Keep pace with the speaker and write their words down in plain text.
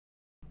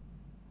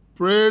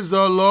Praise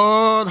the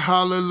Lord.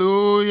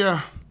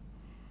 Hallelujah.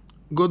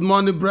 Good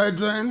morning,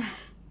 brethren.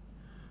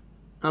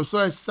 I'm so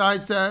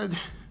excited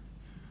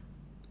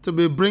to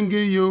be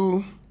bringing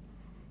you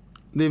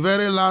the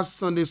very last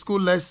Sunday school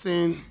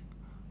lesson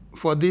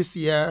for this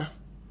year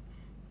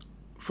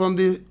from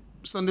the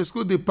Sunday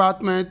school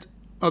department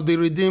of the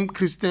Redeemed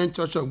Christian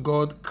Church of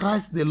God,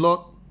 Christ the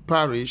Lord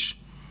Parish,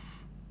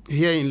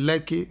 here in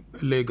Lekki,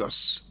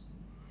 Lagos.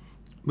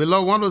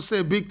 Beloved, I want to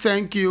say a big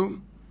thank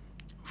you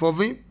for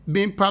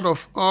being part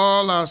of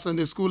all our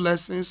Sunday school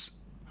lessons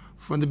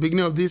from the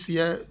beginning of this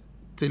year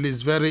till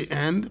its very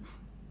end.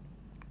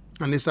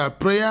 And it's our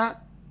prayer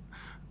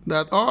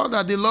that all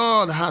that the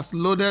Lord has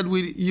loaded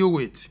with you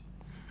with,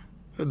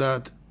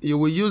 that you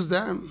will use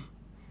them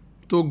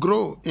to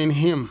grow in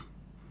Him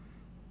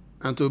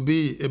and to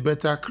be a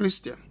better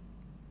Christian.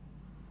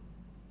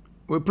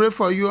 We pray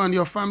for you and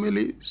your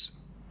families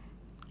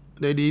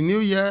that the new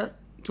year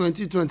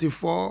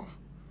 2024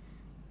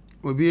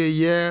 will be a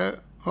year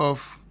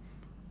of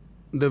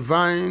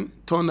divine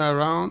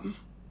turnaround.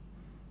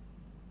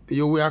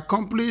 You will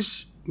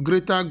accomplish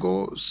greater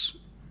goals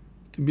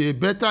to be a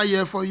better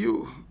year for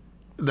you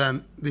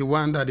than the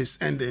one that is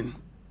ending,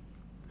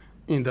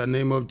 in the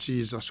name of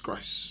Jesus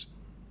Christ.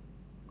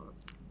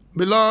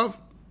 Beloved,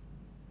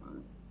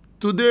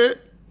 today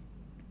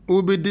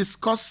we'll be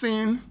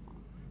discussing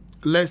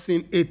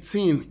lesson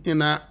 18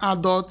 in our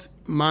adult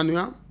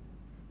manual.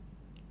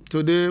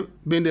 Today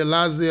being the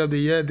last day of the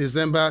year,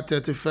 December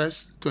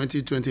 31st,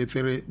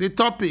 2023. The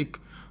topic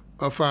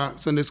of our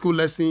Sunday school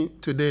lesson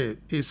today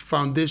is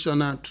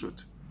foundational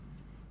truth.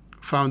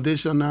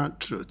 Foundational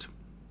truth.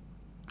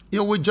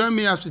 You will join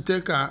me as we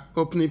take our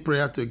opening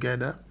prayer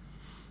together.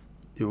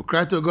 You will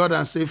cry to God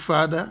and say,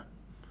 Father,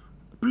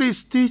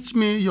 please teach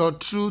me your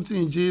truth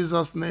in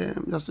Jesus'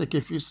 name. Just take a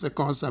few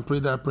seconds and pray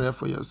that prayer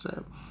for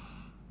yourself.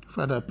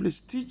 Father, please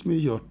teach me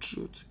your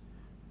truth.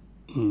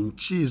 In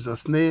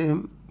Jesus'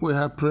 name we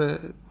have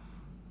prayed.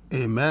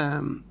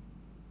 Amen.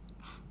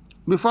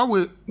 Before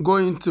we go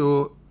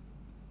into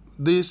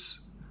this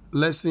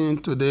lesson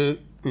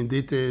today in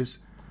details,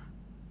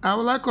 I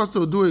would like us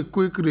to do a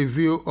quick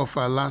review of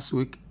our last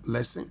week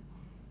lesson.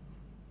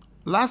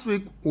 Last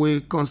week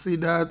we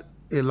considered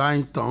a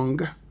lying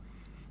tongue,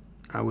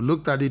 and we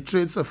looked at the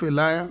traits of a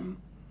liar,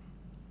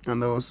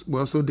 and we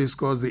also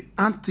discussed the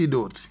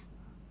antidote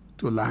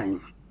to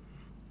lying.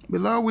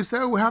 Beloved, we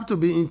said we have to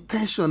be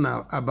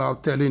intentional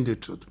about telling the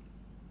truth.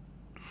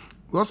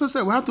 We also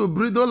said we have to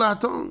bridle our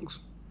tongues,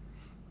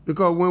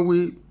 because when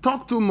we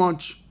talk too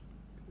much,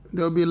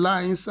 there will be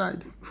lie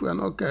inside if we are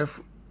not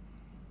careful.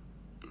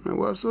 And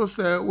we also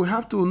said we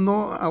have to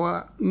know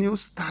our new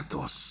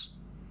status.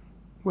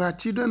 We are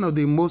children of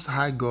the Most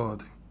High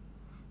God.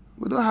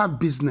 We don't have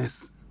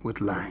business with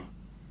lying,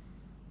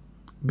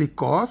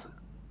 because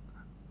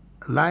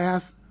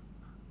liars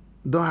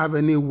don't have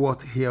any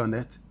worth here on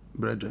earth,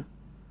 brethren.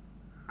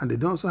 And they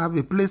don't also have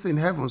a place in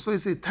heaven. So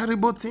it's a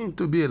terrible thing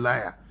to be a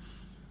liar.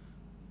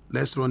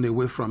 Let's run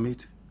away from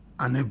it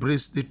and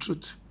embrace the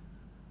truth.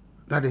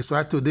 That is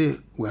why today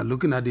we are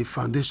looking at the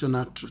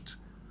foundational truth.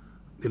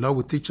 The Lord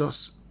will teach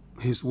us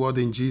His word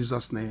in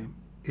Jesus' name.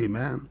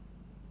 Amen.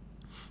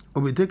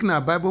 We'll be taking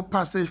our Bible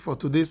passage for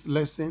today's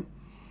lesson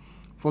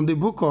from the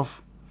book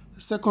of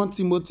 2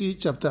 Timothy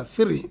chapter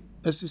 3,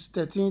 verses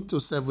 13 to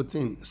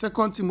 17.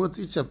 2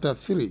 Timothy chapter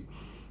 3,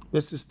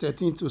 verses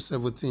 13 to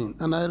 17.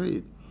 And I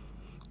read,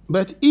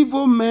 But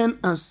evil men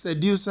and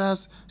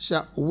seducers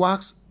shall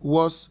wax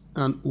worse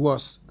and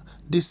worse,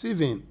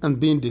 deceiving and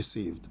being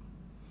deceived.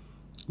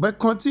 But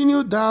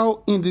continue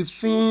thou in the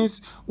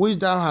things which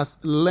thou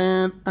hast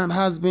learned and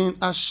hast been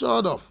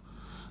assured of,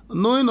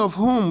 knowing of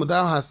whom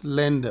thou hast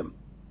learned them,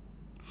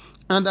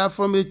 and that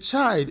from a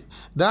child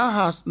thou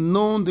hast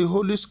known the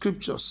holy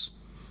scriptures,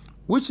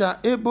 which are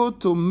able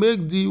to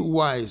make thee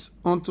wise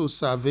unto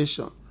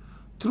salvation,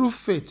 through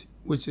faith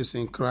which is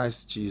in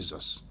Christ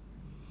Jesus.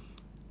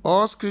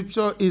 All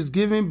scripture is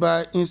given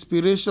by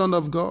inspiration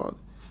of God,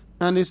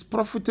 and is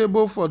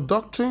profitable for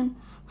doctrine,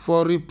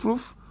 for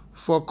reproof,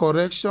 for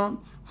correction,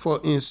 for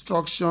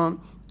instruction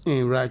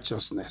in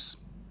righteousness,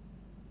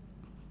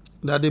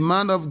 that the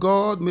man of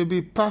God may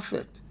be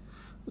perfect,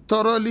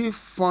 thoroughly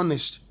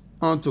furnished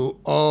unto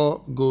all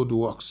good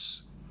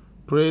works.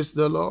 Praise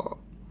the Lord.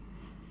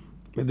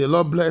 May the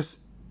Lord bless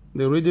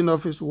the reading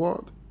of His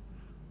word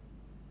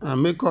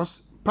and make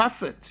us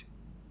perfect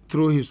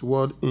through His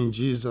word in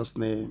Jesus'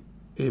 name.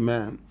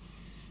 Amen.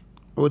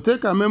 We'll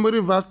take a memory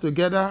verse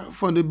together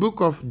from the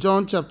book of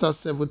John chapter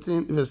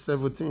 17, verse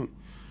 17.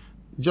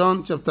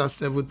 John chapter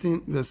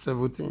 17, verse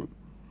 17.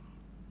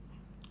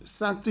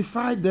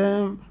 Sanctify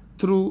them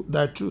through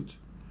thy truth.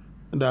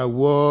 Thy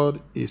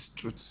word is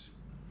truth.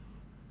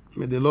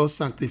 May the Lord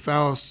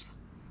sanctify us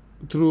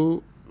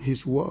through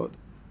His word,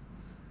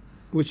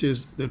 which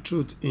is the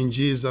truth, in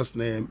Jesus'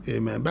 name.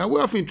 Amen. By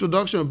way of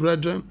introduction,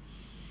 brethren,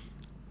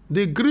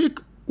 the Greek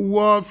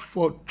word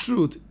for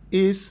truth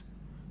is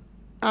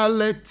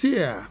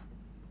aletheia,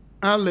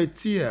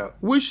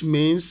 which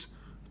means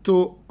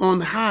to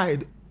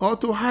unhide or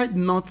to hide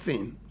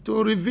nothing,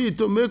 to reveal,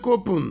 to make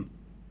open.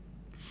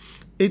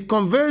 It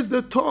conveys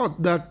the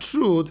thought that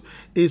truth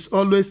is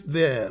always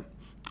there,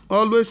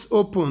 always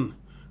open,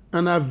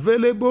 and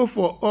available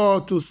for all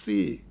to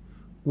see,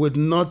 with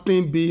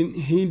nothing being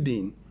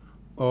hidden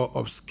or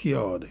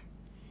obscured.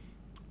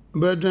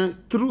 Brethren,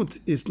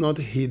 truth is not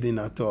hidden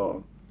at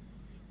all.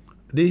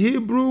 The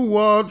Hebrew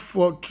word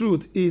for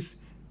truth is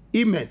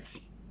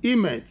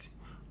emet,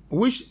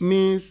 which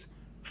means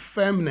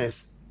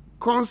firmness,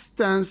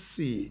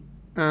 constancy,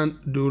 and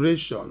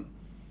duration.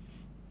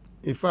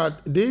 In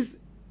fact, this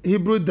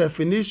Hebrew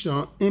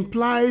definition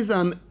implies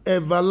an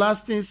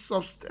everlasting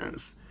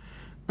substance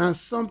and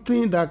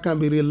something that can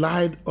be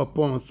relied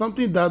upon,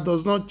 something that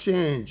does not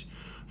change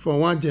from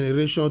one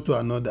generation to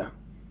another.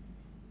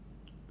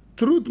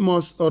 Truth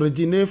must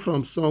originate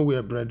from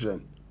somewhere,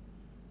 brethren,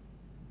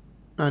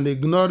 and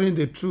ignoring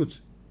the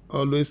truth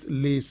always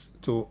leads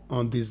to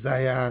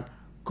undesired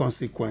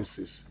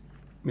consequences.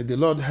 May the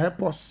Lord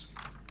help us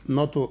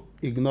not to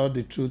ignore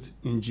the truth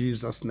in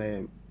Jesus'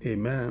 name.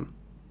 Amen.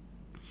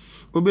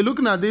 We'll be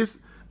looking at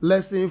this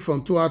lesson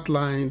from two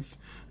outlines.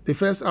 The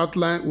first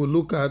outline will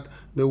look at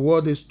the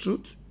word is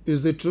truth,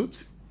 is the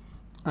truth.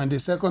 And the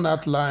second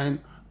outline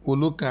will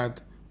look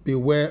at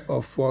beware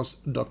of false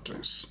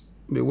doctrines.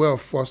 Beware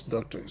of false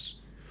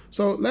doctrines.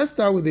 So let's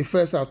start with the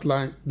first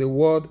outline. The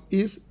word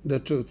is the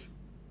truth.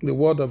 The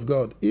word of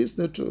God is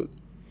the truth.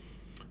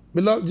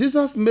 Beloved,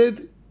 Jesus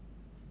made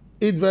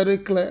it very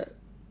clear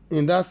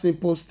in that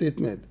simple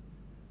statement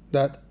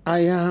that I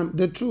am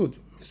the truth.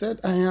 He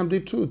said, I am the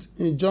truth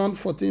in John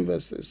 14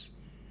 verses.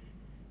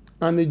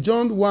 And in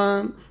John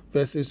 1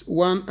 verses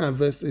 1 and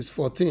verses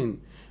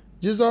 14,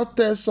 Jesus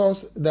tells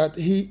us that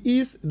he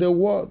is the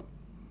word.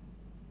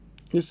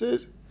 He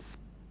says,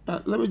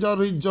 let me just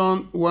read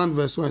John 1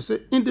 verse 1. He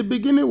says, in the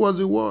beginning was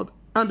the word,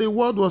 and the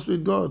word was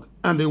with God,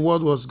 and the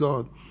word was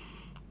God.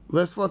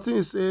 Verse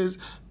 14 says,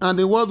 and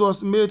the word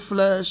was made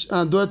flesh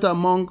and dwelt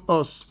among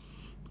us,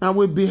 and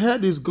we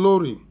beheld his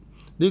glory,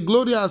 the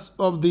glory as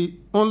of the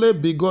only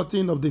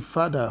begotten of the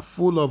Father,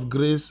 full of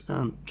grace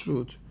and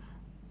truth.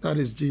 That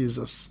is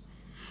Jesus.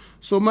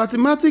 So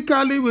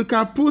mathematically, we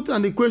can put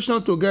an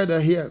equation together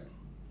here.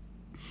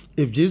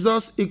 If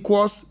Jesus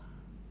equals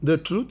the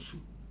truth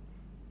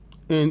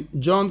in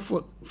John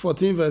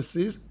 14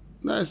 verses,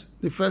 that's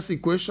the first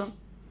equation.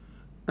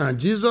 And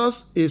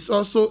Jesus is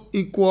also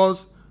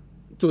equals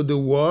to the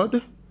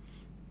word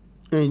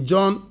in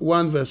John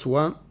 1 verse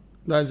 1.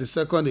 That is the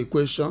second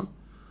equation.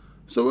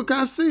 So we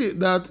can see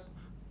that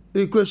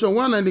equation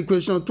 1 and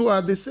equation 2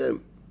 are the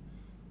same,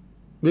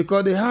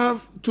 because they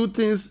have two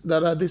things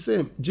that are the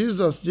same.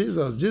 Jesus is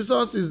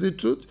the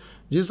truth.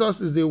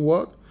 Jesus is the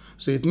word.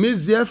 So it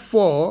means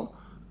therefore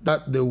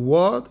that the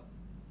word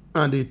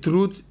and the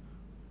truth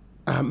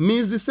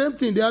means the same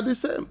thing. They are the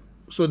same.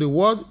 So the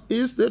word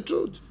is the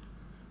truth.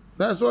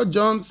 That's what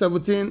John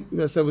 17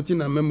 verse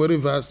 17, a memory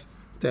verse,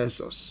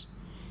 tells us.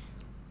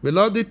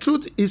 Beloved, the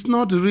truth is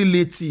not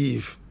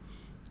relative.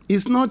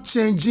 It's not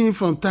changing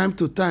from time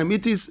to time.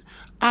 It is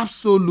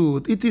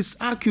absolute. It is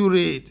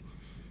accurate.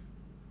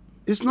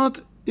 It's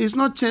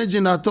not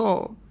changing at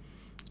all.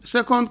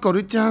 2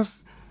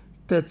 Corinthians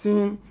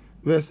 13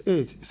 verse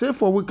 8 say,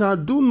 for we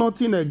can do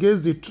nothing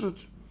against the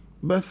truth,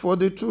 but for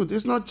the truth.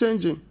 It's not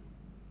changing.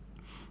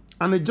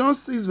 And in John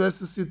 6 verse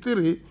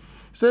 63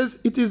 says,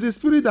 it is the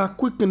spirit that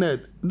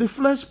quickeneth, the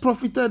flesh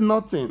profited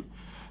nothing.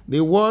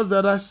 The words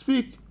that I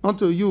speak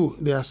unto you,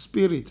 they are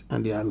spirit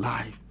and they are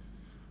life.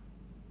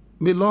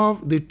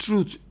 Beloved, the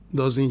truth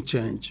doesn't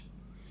change.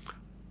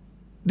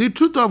 The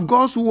truth of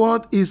God's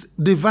word is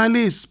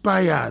divinely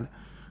inspired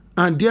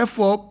and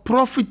therefore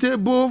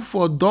profitable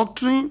for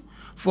doctrine,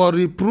 for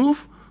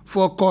reproof,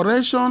 for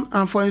correction,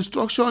 and for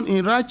instruction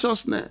in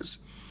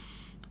righteousness.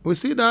 We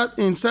see that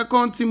in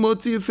 2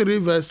 Timothy 3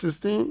 verse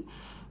 16,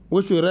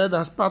 which we read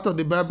as part of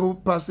the Bible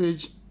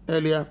passage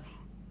earlier.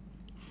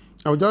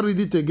 I will just read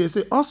it again.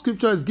 Say, all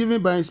scripture is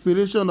given by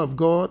inspiration of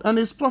God and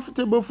is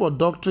profitable for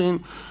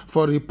doctrine,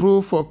 for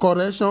reproof, for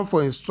correction,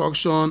 for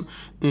instruction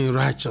in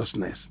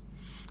righteousness.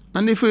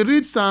 And if we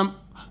read Psalm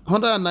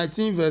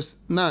 119 verse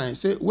 9,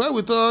 say,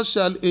 wherewithal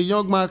shall a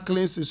young man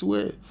cleanse his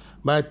way?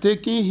 By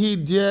taking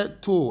heed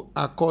thereto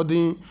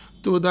according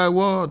to thy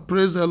word.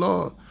 Praise the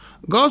Lord.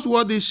 God's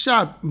word is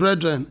sharp,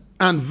 brethren,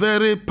 and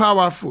very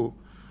powerful.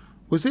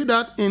 We see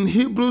that in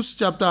Hebrews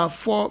chapter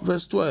 4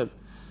 verse 12.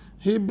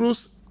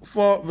 Hebrews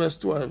 4 verse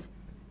 12.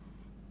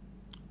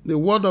 The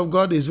word of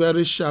God is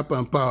very sharp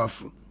and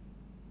powerful.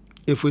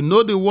 If we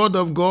know the word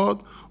of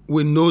God,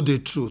 we know the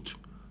truth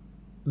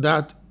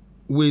that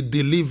will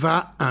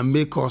deliver and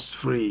make us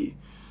free.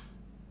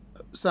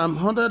 Psalm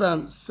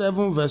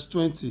 107 verse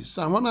 20.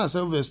 Psalm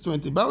 107 verse 20.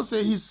 The Bible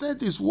says he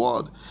sent his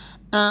word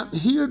and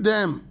healed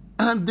them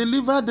and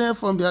delivered them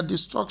from their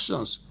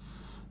destructions.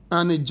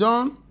 And in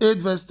John 8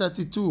 verse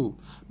 32,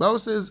 the Bible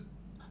says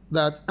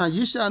that, and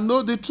ye shall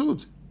know the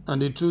truth,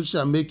 and the truth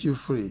shall make you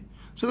free.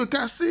 So we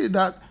can see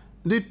that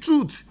the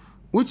truth,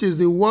 which is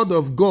the word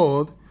of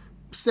God,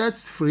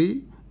 sets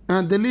free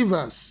and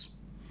delivers.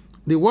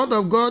 The word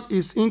of God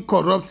is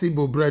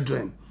incorruptible,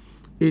 brethren.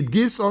 It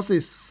gives us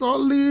a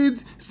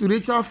solid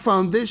spiritual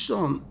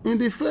foundation in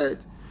the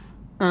faith.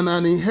 and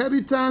an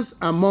inheritance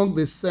among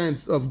the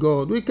saints of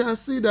God. We can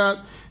see that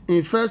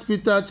in 1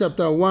 Peter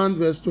chapter 1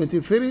 verse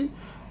 23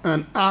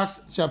 and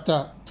Acts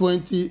chapter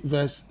 20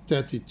 verse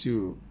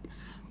 32.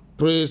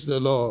 Praise the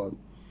Lord.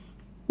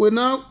 We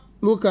now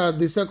look at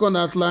the second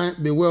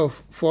outline, beware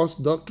of false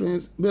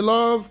doctrines.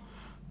 Beloved,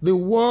 the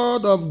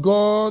word of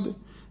God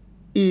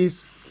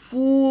is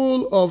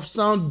full of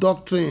sound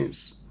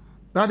doctrines.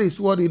 That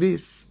is what it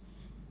is.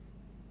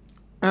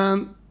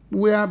 And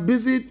we are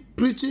busy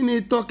preaching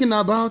it, talking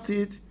about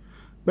it.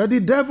 But the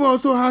devil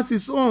also has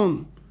his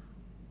own.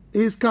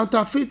 He's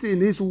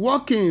counterfeiting, he's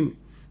working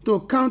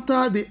to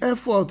counter the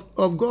effort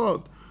of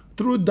God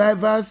through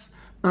diverse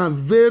and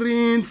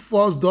varying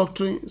false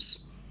doctrines.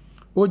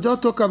 We'll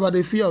just talk about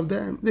a few of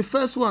them. The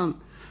first one,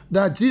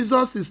 that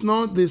Jesus is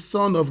not the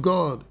Son of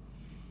God.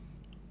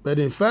 But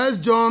in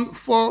 1 John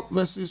 4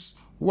 verses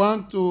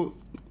 1 to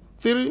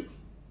 3,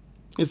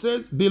 it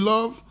says,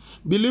 Beloved,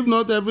 believe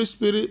not every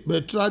spirit,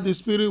 but try the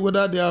spirit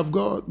whether they are of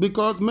God,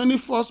 because many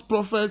false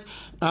prophets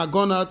are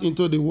gone out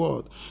into the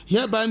world.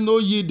 Hereby know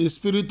ye the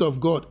Spirit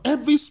of God.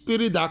 Every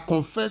spirit that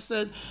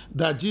confesseth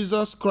that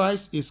Jesus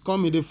Christ is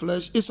come in the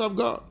flesh is of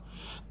God.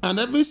 And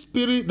every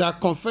spirit that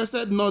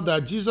confesseth not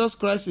that Jesus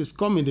Christ is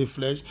come in the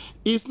flesh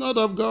is not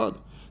of God.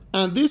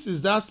 And this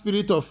is that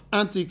spirit of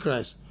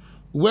Antichrist,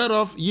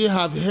 whereof ye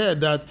have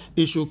heard that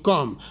it should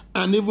come,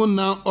 and even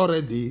now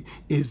already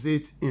is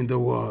it in the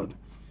world.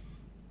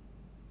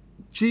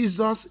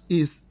 Jesus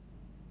is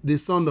the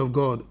Son of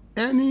God.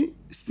 Any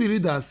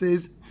spirit that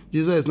says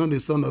Jesus is not the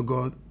Son of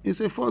God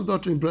is a false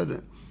doctrine,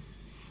 brethren.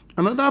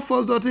 Another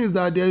false doctrine is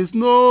that there is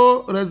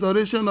no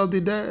resurrection of the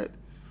dead.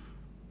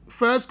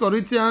 1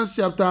 Corinthians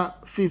chapter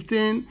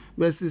 15,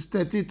 verses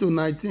 30 to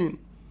 19.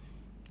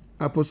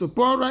 Apostle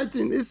Paul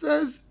writing, he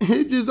says,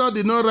 if Jesus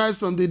did not rise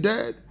from the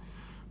dead,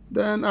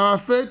 then our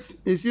faith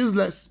is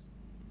useless.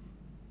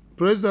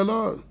 Praise the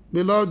Lord.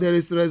 Beloved, there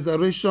is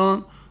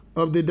resurrection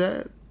of the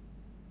dead.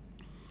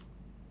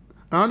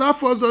 Another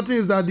false doctrine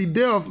is that the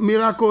day of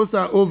miracles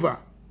are over.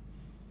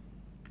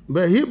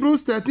 But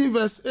Hebrews 13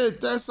 verse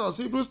 8 tells us,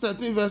 Hebrews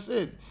 13 verse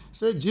 8,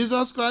 says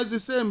Jesus Christ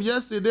is the same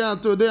yesterday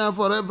and today and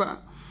forever.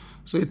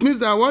 So it means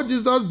that what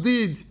Jesus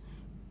did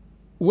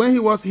when he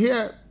was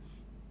here,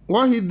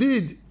 what he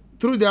did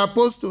through the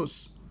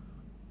apostles,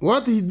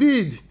 what he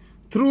did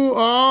through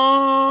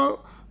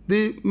all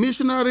the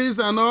missionaries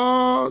and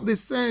all the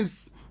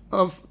saints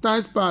of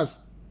times past,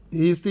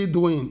 he is still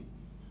doing.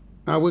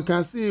 And we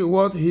can see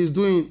what he's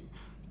doing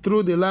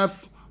through the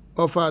life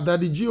of our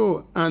Daddy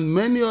Gio and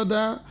many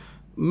other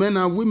men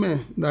and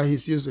women that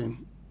he's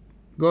using.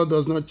 God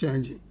does not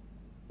change.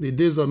 The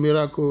days of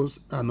miracles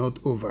are not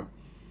over.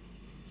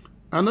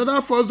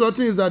 Another false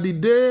doctrine is that the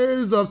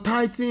days of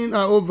tithing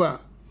are over.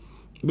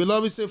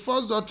 Beloved, it's a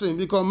false doctrine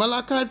because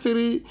Malachi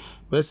 3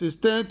 verses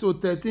 10 to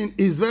 13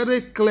 is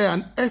very clear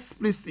and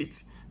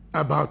explicit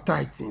about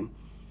tithing.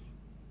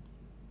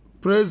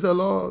 Praise the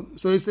Lord.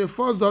 So it's a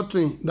false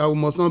doctrine that we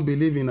must not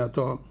believe in at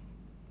all.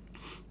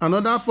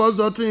 Another false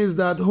doctrine is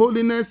that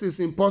holiness is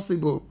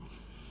impossible.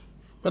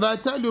 But I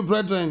tell you,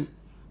 brethren,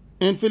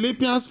 in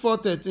Philippians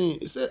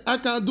 4:13, it says, I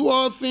can do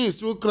all things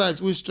through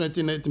Christ which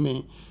strengtheneth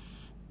me.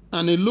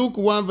 And in Luke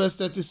 1 verse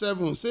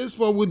 37, it says,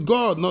 for with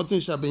God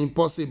nothing shall be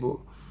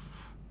impossible.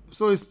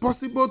 So it's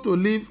possible to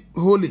live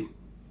holy.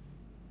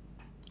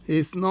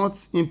 It's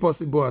not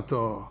impossible at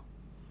all.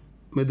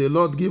 May the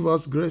Lord give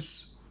us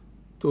grace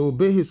to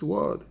obey his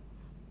word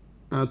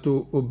and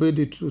to obey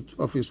the truth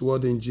of his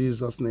word in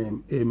Jesus'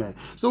 name. Amen.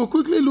 So we'll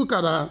quickly look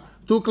at our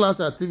two-class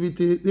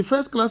activity. The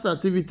first class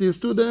activity,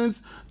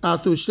 students are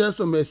to share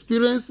some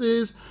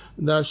experiences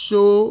that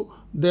show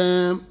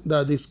them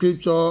that the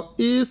scripture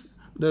is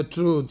the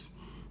truth.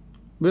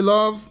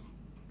 Beloved,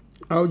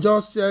 I'll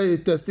just share a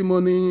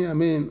testimony.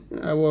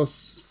 I was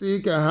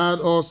sick. I had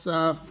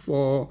ulcer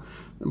for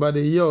about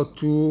a year or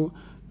two.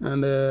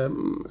 And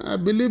I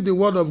believe the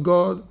word of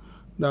God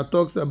that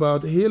talks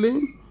about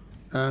healing.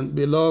 And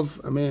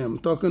beloved, I'm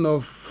talking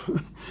of,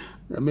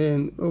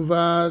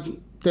 over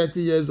 30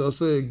 years or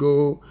so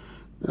ago,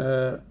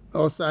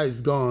 ulcer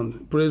is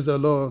gone. Praise the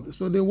Lord.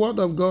 So the word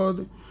of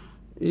God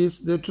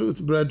is the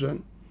truth,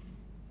 brethren.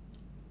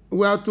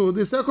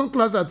 The second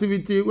class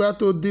activity, we are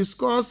to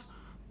discuss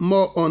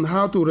more on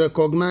how to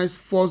recognize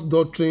false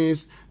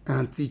doctrines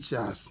and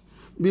teachers.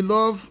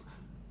 Beloved,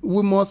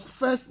 we must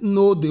first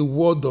know the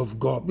word of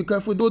God,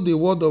 because if we know the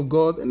word of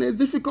God, and it's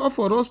difficult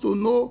for us to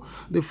know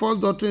the false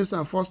doctrines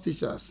and false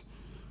teachers.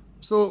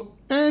 So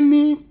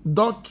any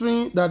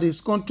doctrine that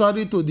is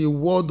contrary to the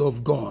word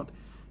of God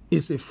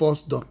is a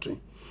false doctrine.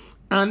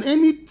 And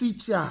any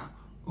teacher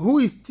who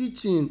is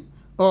teaching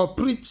or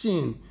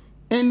preaching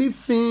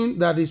anything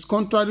that is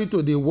contrary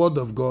to the word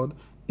of God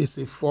is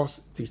a false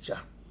teacher.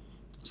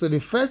 So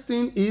the first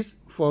thing is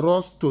for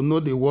us to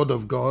know the word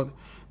of God,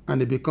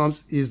 and it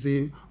becomes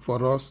easy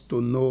for us to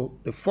know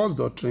the false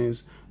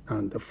doctrines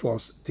and the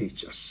false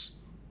teachers.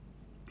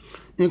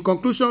 In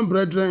conclusion,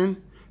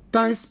 brethren,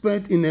 time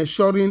spent in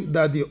ensuring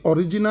that the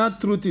original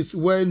truth is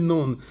well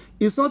known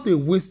is not a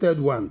wasted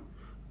one.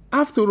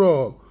 After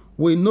all,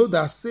 we know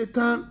that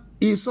Satan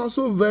is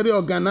also very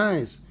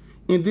organized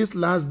in these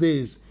last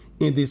days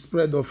in the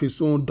spread of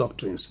his own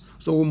doctrines.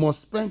 So we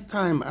must spend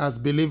time as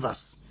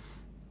believers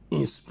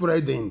in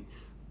spreading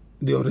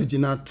the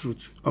original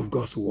truth of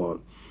God's word.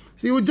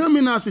 So you will join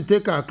me now as we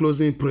take our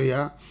closing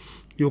prayer.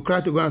 You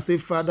cry to God and say,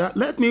 Father,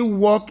 let me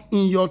walk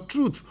in your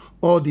truth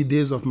all the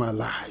days of my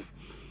life.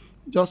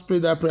 Just pray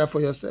that prayer for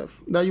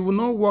yourself, that you will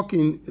not walk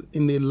in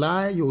a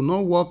lie, you will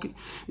not walk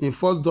in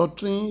false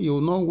doctrine, you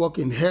will not walk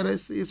in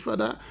heresies.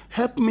 Father,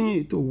 help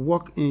me to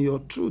walk in your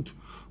truth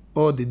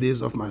all the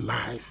days of my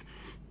life.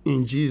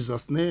 In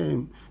Jesus'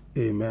 name,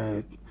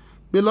 amen.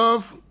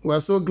 Beloved, we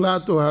are so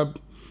glad to have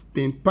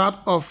been part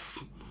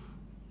of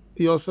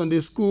your Sunday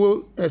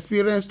school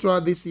experience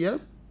throughout this year.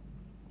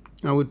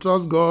 And we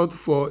trust God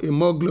for a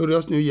more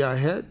glorious new year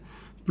ahead.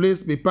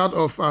 Please be part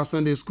of our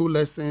Sunday school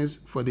lessons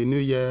for the new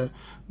year.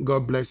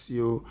 God bless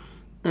you.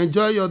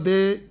 Enjoy your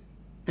day.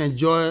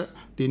 Enjoy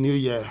the new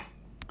year.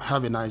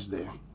 Have a nice day.